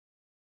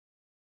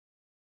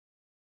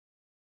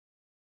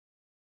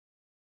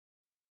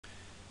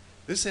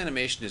This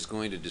animation is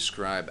going to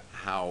describe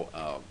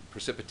how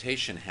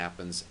precipitation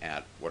happens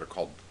at what are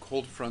called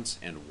cold fronts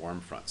and warm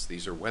fronts.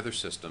 These are weather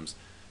systems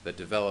that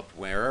develop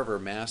wherever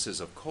masses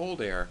of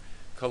cold air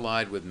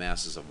collide with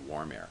masses of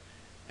warm air.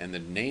 And the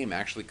name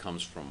actually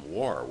comes from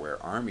war,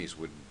 where armies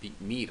would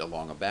meet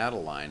along a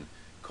battle line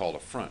called a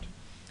front.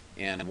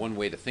 And one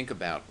way to think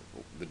about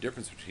the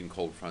difference between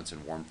cold fronts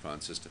and warm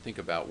fronts is to think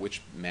about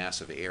which mass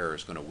of air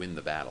is going to win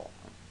the battle.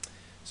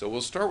 So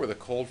we'll start with a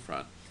cold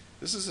front.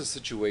 This is a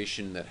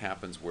situation that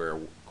happens where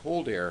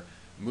cold air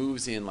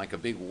moves in like a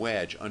big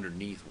wedge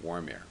underneath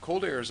warm air.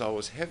 Cold air is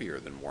always heavier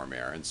than warm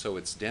air, and so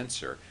it's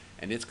denser,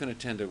 and it's going to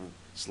tend to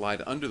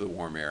slide under the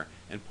warm air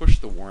and push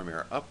the warm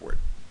air upward.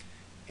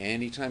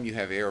 Anytime you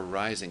have air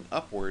rising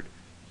upward,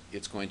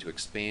 it's going to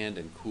expand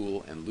and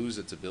cool and lose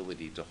its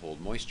ability to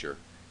hold moisture,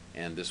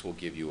 and this will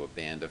give you a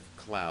band of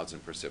clouds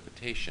and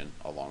precipitation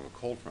along a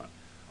cold front.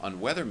 On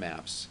weather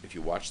maps, if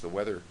you watch the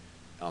weather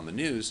on the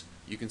news,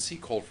 you can see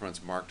cold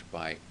fronts marked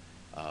by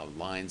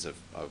lines of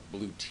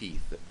blue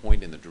teeth that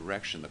point in the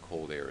direction the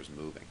cold air is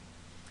moving.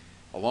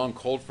 Along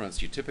cold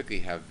fronts, you typically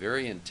have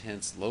very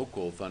intense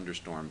local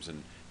thunderstorms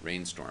and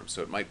rainstorms.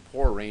 So it might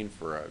pour rain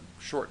for a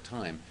short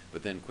time,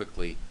 but then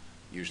quickly,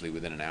 usually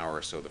within an hour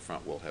or so, the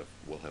front will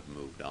have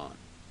moved on.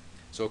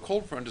 So a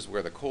cold front is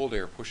where the cold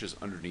air pushes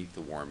underneath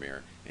the warm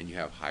air, and you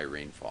have high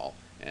rainfall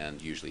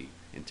and usually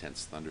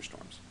intense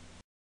thunderstorms.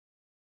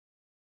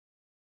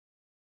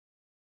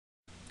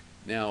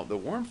 Now, the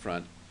warm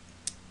front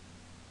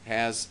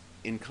has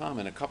in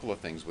common a couple of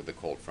things with the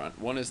cold front.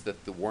 One is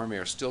that the warm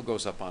air still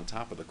goes up on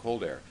top of the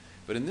cold air,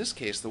 but in this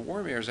case the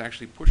warm air is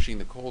actually pushing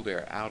the cold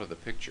air out of the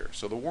picture.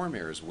 So the warm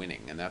air is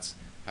winning, and that's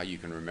how you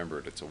can remember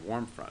it. It's a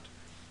warm front.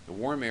 The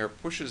warm air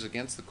pushes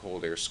against the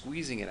cold air,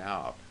 squeezing it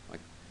out,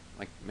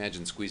 like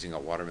imagine squeezing a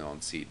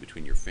watermelon seed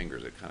between your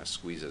fingers. It kind of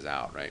squeezes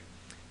out, right?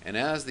 And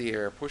as the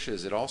air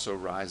pushes, it also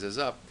rises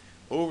up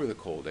over the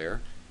cold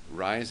air.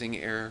 Rising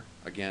air,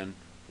 again,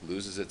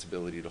 loses its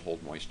ability to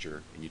hold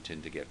moisture, and you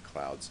tend to get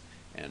clouds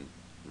and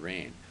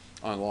rain.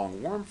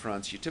 Along warm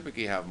fronts, you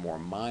typically have more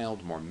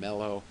mild, more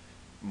mellow,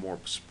 more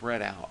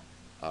spread out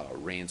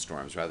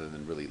rainstorms rather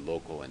than really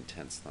local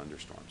intense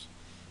thunderstorms.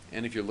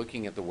 And if you're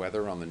looking at the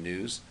weather on the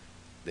news,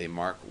 they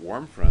mark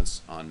warm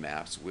fronts on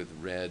maps with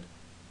red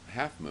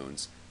half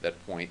moons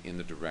that point in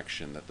the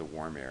direction that the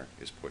warm air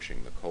is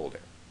pushing the cold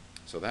air.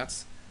 So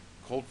that's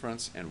cold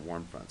fronts and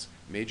warm fronts,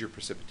 major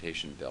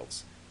precipitation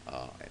belts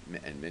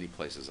in many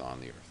places on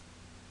the Earth.